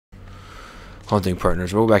Hunting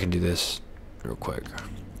partners. We'll go back and do this real quick.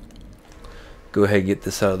 Go ahead and get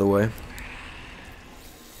this out of the way.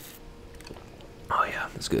 Oh yeah,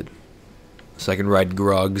 that's good. So I can ride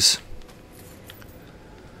Graugs.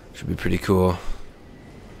 Should be pretty cool.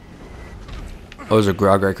 Oh, there's a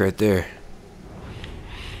Graug right there.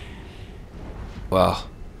 Wow.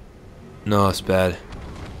 No, it's bad.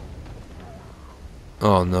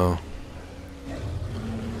 Oh no.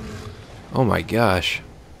 Oh my gosh.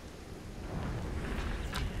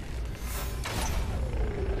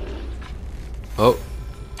 Oh.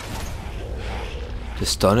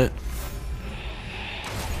 Just stun it.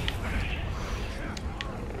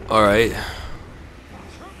 Alright.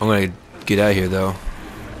 I'm gonna get out of here though.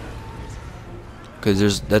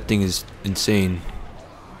 Cause that thing is insane.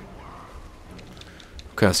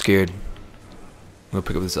 I'm kinda scared. I'm gonna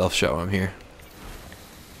pick up this elf shot while I'm here.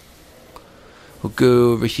 We'll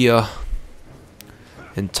go over here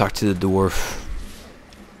and talk to the dwarf.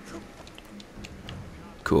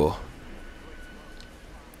 Cool.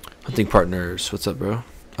 Hunting partners. What's up, bro?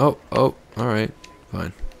 Oh, alright.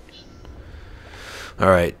 Fine.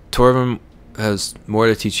 Alright. Torvin has more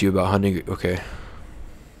to teach you about hunting. Okay. Can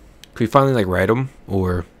we finally, like, ride him?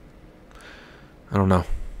 Or... I don't know.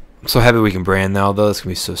 I'm so happy we can brand now, though. That's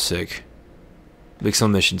gonna be so sick. Makes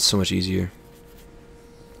some missions so much easier.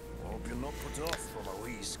 Hope you're not put off from a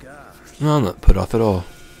wee scar. No, I'm not put off at all.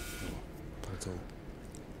 Not at all.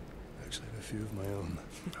 Actually, I have a few of my own.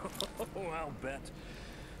 Oh, I'll bet.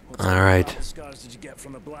 Alright. What scars did you get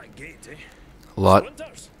from the Black Gate, eh? A lot.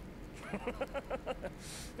 Splinters?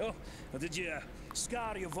 Oh, or did you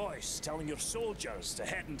scar your voice telling your soldiers to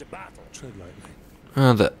head into battle? Tread lightly.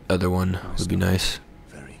 Oh, the other one would be nice.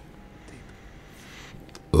 Very deep.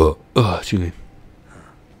 Oh, excuse me.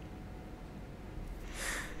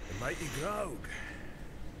 The mighty Graug.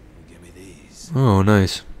 Give me these. Oh,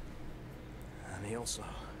 nice. And he also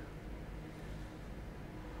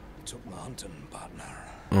took my hunting partner.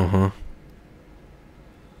 Uh-huh.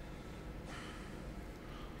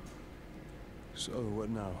 So, what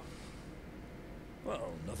now?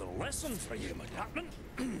 Well, another lesson for you, my captain.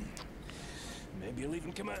 Maybe you'll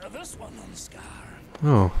even come out of this one unscarred.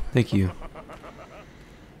 Oh, thank you.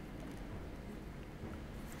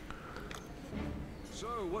 So,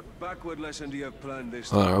 what backward lesson do you have planned this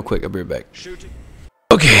Hold on, time? real quick. I'll be right back. Shooting.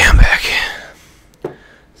 Okay, I'm back.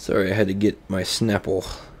 Sorry, I had to get my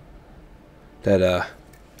Snapple that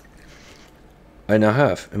I now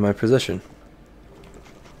have in my possession.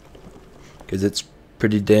 Because it's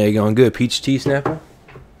pretty daggone good. Peach tea Snapple?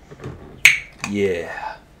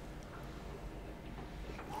 Yeah.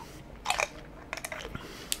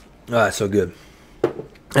 Ah, it's so good. And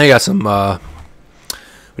I got some, what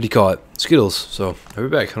do you call it? Skittles. So, I'll be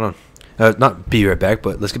back. Hold on. Not be right back,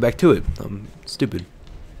 but let's get back to it. I'm stupid.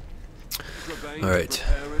 Alright.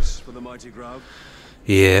 For the mighty Graug.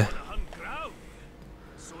 Yeah. Hunt Graug.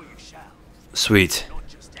 So you shall. Sweet. Not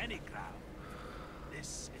just any Graug.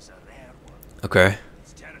 This is a rare one. Okay.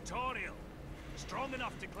 It's territorial. Strong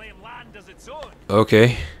enough to claim land as its own.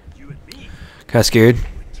 Okay. You and me Kinda scared.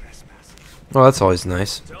 would trespass. Oh, that's always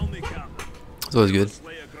nice. Tell me, Captain. It's always good.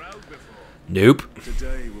 Slay a Graug before. Nope.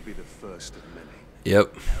 Today will be the first of many.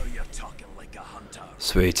 Yep. Now you're talking like a hunter.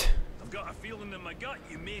 Sweet. I've got a feeling in my gut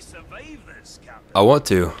you may survive this, Captain. I want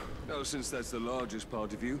to. Now, since that's the largest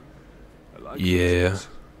part of you, I like Yeah. coincidence.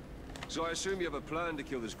 So I assume you have a plan to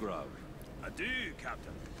kill this Graug. I do,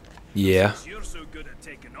 Captain. Yeah. Since you're so good at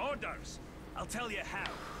taking orders, I'll tell you how.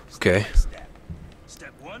 Okay. Step by step.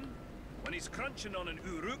 Step 1, when he's crunching on an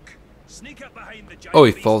uruk, sneak up behind the giant Oh,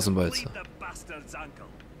 he beast falls in and by bleed itself. the bastard's ankle.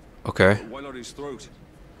 Okay. Why not his throat?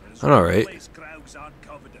 There's I'm all one right. place Graugs aren't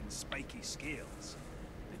covered in spiky scales.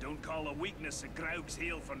 They don't call a weakness a Graug's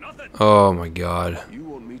heel for nothing. Oh my god. You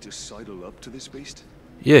want me to sidle up to this beast?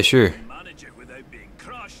 Yeah, sure. Manage it without being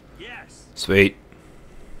crushed, yes. Sweet.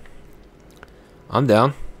 I'm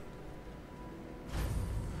down.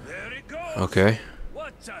 There it goes. Okay.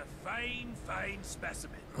 What a fine, fine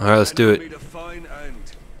specimen. Alright, let's do I it. need a fine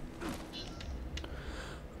end.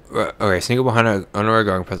 Right, okay, sneak up behind under our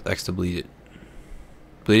guard and press X to bleed it.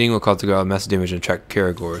 Bleeding will cause the guard massive damage and attract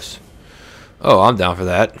Caragors. Oh, I'm down for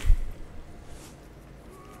that.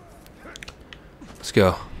 Let's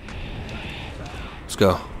go. Let's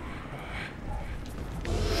go.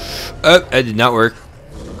 Oh, that did not work.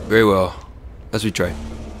 Very well. Let's retry.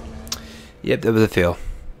 Yep, that was a fail.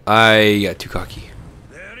 I got too cocky.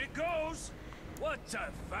 There it goes. What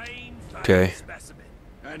a fine, fine Okay. specimen.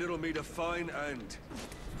 And it'll meet a fine end.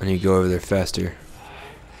 I need to go over there faster.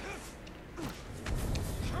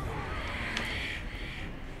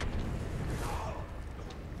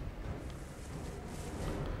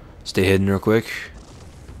 Stay hidden real quick.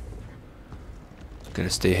 Gonna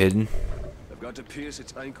stay hidden. I've got to pierce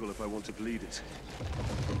its ankle if I want to bleed it.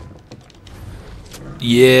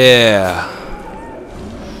 Yeah.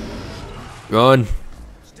 Run.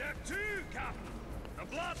 Step 2, Captain. The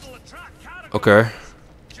blood will attract categories. Okay.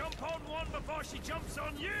 Jump on one before she jumps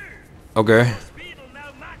on you. Okay. Your speed will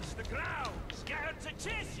now match the Graug. Get her to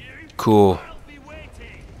chase you. Cool. I'll be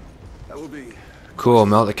waiting. That will be... Cool.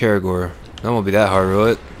 Mount the Caragor. That won't be that hard, will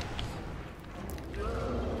it?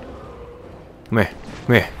 Come here.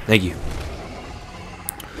 Come here. Thank you.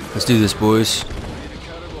 Let's do this, boys. Need a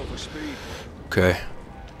cannonball for speed. Okay.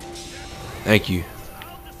 Thank you.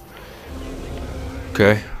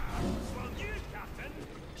 Okay. Well, you, Captain,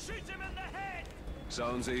 shoot him in the head.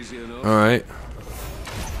 Sounds easy enough. Alright.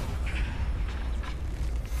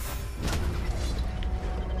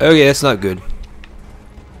 Okay, that's not good.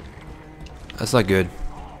 That's not good.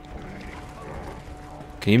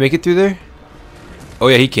 Can you make it through there? Oh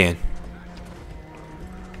yeah, he can.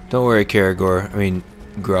 Don't worry, Caragor. I mean,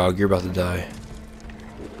 Graug, you're about to die.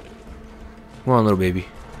 Come on, little baby.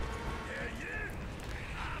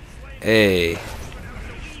 Hey.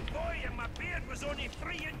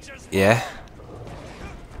 Yeah.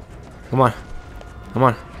 Come on. Come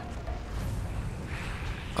on.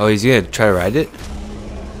 Oh, he's gonna try to ride it?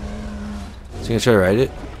 He's gonna try to ride it?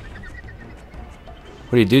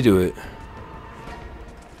 What do you do to it?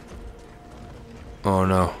 Oh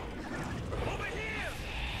no.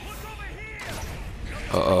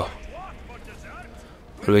 Uh-oh.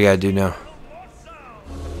 What do we gotta do now?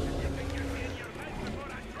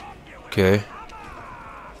 Okay.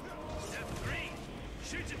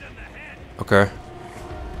 Okay.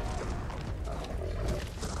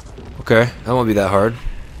 Okay, that won't be that hard.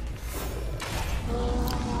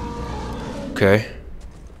 Okay.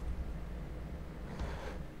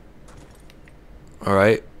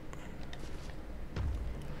 Alright.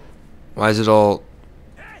 Why is it all...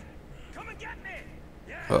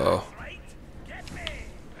 Uh-oh.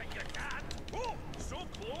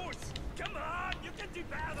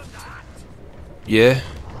 Yeah.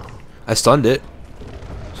 I stunned it.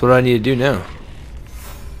 So what do I need to do now?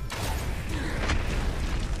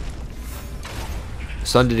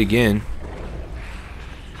 Stunned it again.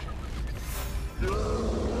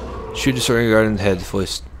 Shoot the sorting guard in the head.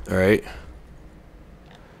 Alright.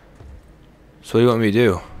 So what do you want me to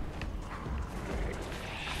do?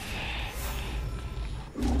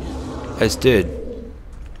 I just did.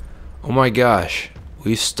 Oh my gosh. Will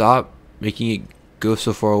you stop making it go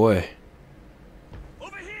so far away?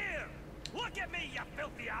 Over here! Look at me, you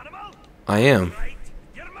filthy animal! I am. Right.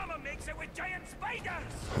 Your mama makes it with giant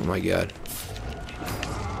spiders! Oh my god.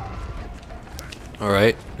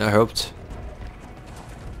 Alright, that helped.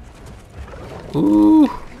 Ooh.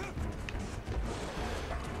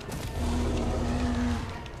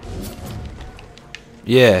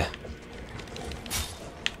 Yeah.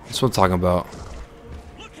 That's what I'm talking about.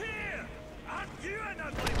 Look here! Aren't you an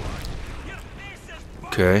ugly one? Your face is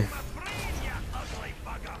burning Okay. my brain, you ugly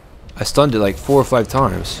bugger! I stunned it like 4 or 5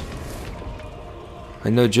 times.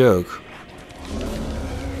 Like no joke.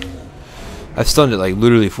 I've stunned it like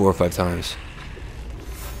literally 4 or 5 times.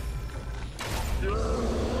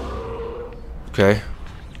 Okay.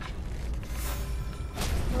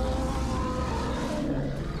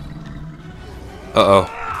 Uh-oh.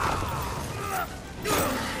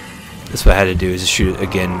 That's what I had to do, is just shoot it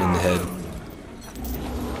again in the head.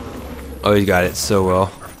 Oh, he got it so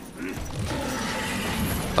well.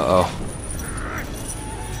 Uh-oh.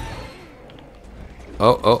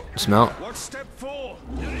 Oh, dismount. What's step 4?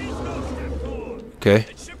 There is no step 4! Okay.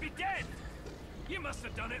 It should be dead! You must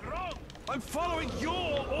have done it wrong! I'm following your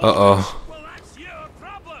orders. Uh-oh. Well, that's your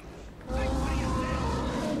problem! Think for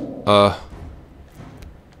yourself!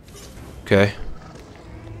 Okay.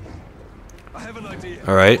 I have an idea.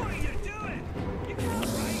 Alright. What are you doing? You can't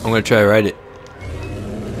ride. I'm gonna try to ride it.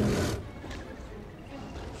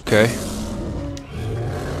 Okay.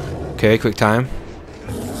 Okay, quick time.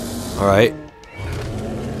 Alright.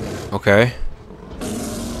 Okay.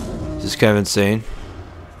 This is kind of insane.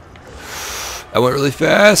 I went really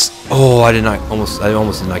fast. Oh, I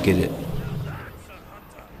almost did not get it.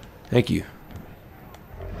 Thank you.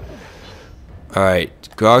 Alright.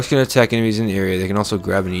 Graug's gonna attack enemies in the area. They can also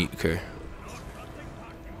grab and eat. Okay.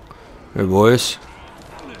 Here, boys.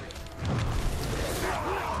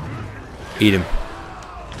 Eat him.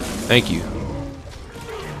 Thank you.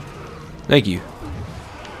 Thank you.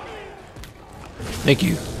 Thank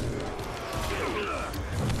you.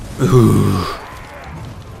 Ooh.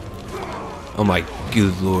 Oh my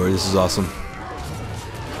good lord, this is awesome.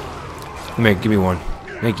 Come here, give me one.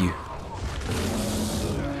 Thank you.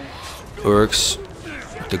 orcs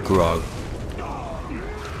with the Graug.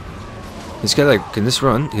 This guy, like, can this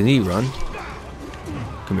run? Can he run?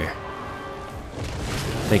 Come here.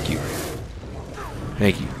 Thank you.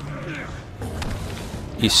 Thank you.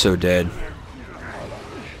 He's so dead.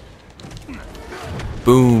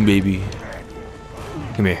 Boom, baby.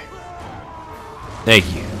 Come here. Thank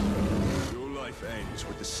you. Your life ends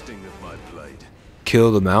with the sting of my blade.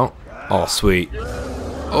 Kill them out. Oh, sweet.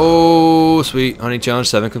 Oh, sweet. Hunting challenge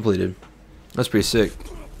 7 completed. That's pretty sick.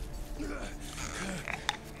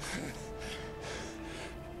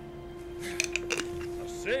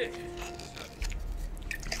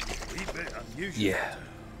 Yeah.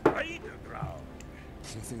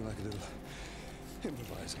 Nothing like a little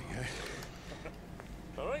improvising, eh?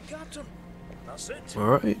 All right, Captain. That's it.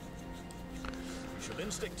 All right. Should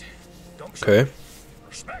instinct. Don't Okay.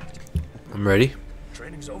 respect. I'm ready.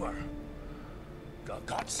 Training's over. Got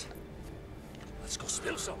guts. Let's go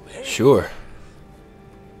spill some, eh? Sure.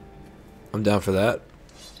 I'm down for that.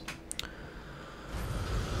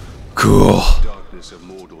 Cool. The darkness of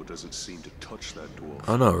Mordor doesn't seem to touch that dwarf.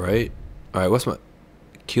 I know, right? All right. What's my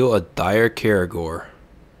kill a dire Caragor?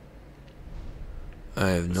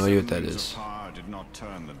 I have no idea what that Symbols is. of power did not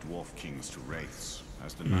turn the dwarf kings to wraiths,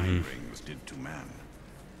 as the Nine Rings did to man.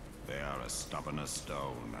 They are as stubborn as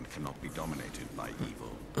stone and cannot be dominated by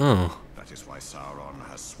evil. Oh. That is why Sauron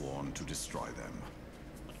has sworn to destroy them.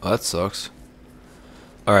 Oh, that sucks.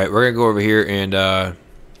 Alright, we're gonna go over here and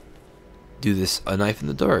do this A Knife in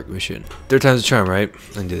the Dark mission. 3rd time's a charm, right?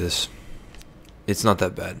 I can do this. It's not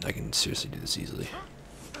that bad. I can seriously do this easily.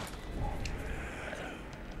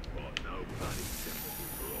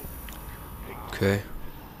 Okay.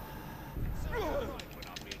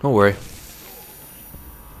 Don't worry.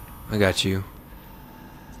 I got you.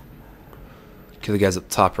 Kill the guys up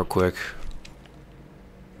top real quick.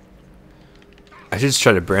 I should just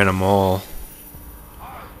try to brand them all.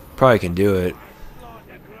 Probably can do it.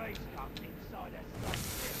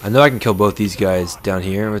 I know I can kill both these guys down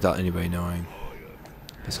here without anybody knowing.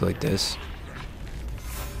 Let's go like this.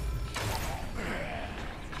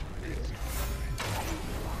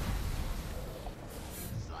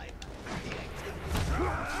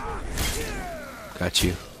 Got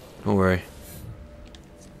you. Don't worry.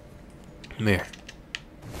 Come here.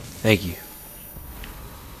 Thank you.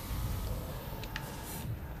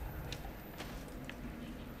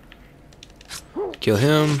 Kill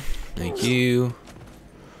him. Thank you.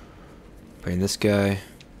 Bring this guy.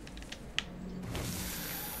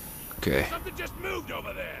 Okay. Something just moved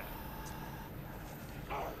over there.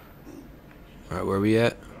 Alright, where are we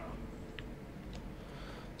at?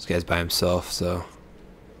 This guy's by himself, so.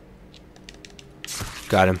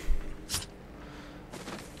 Got him.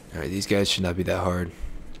 Alright, these guys should not be that hard.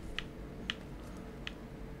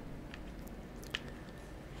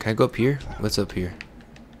 Can I go up here? What's up here?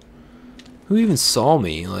 Who even saw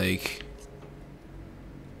me? Like,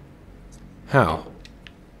 how?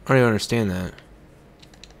 I don't even understand that.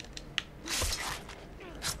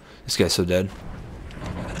 This guy's so dead.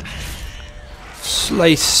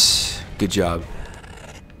 Slice. Good job.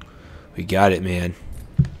 We got it, man.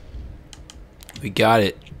 We got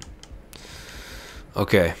it.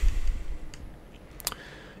 Okay.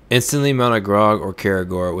 Instantly mount a Graug or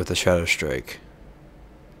Caragor with a Shadow Strike.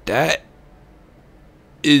 That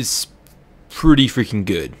is pretty freaking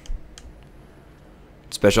good.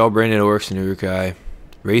 Special branded orcs and Urukai.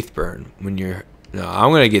 Wraithburn. When you're no,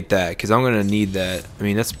 I'm gonna get that because I'm gonna need that. I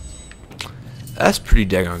mean that's pretty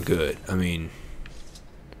daggone good. I mean,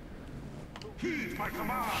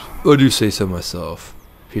 I do say so myself.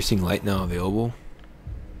 Piercing light now available.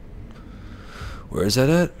 Where is that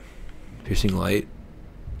at? Piercing light.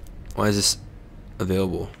 Why is this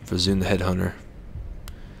available for Zoom the Headhunter?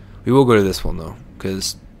 We will go to this one though,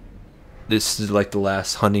 because this is like the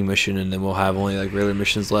last hunting mission, and then we'll have only like regular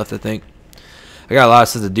missions left. I think I got a lot of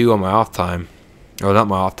stuff to do on my off time, or not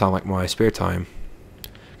my off time, like my spare time.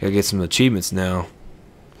 Gotta get some achievements now.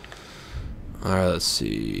 All right, let's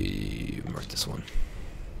see. Mark this one.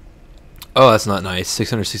 Oh, that's not nice.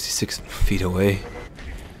 666 feet away.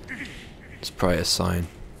 It's probably a sign.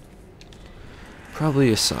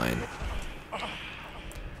 Probably a sign.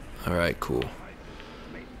 Alright, cool.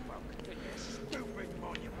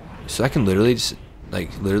 So I can literally just,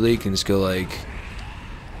 like, literally can just go like.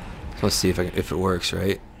 Let's see if it works,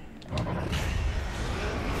 right?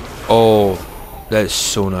 Oh, that is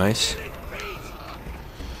so nice.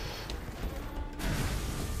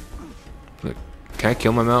 Look, can I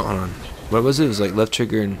kill my mount? Hold on. What was it? It was like left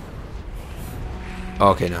trigger and.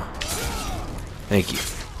 Oh, okay, no. Thank you.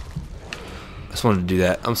 I just wanted to do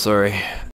that. I'm sorry.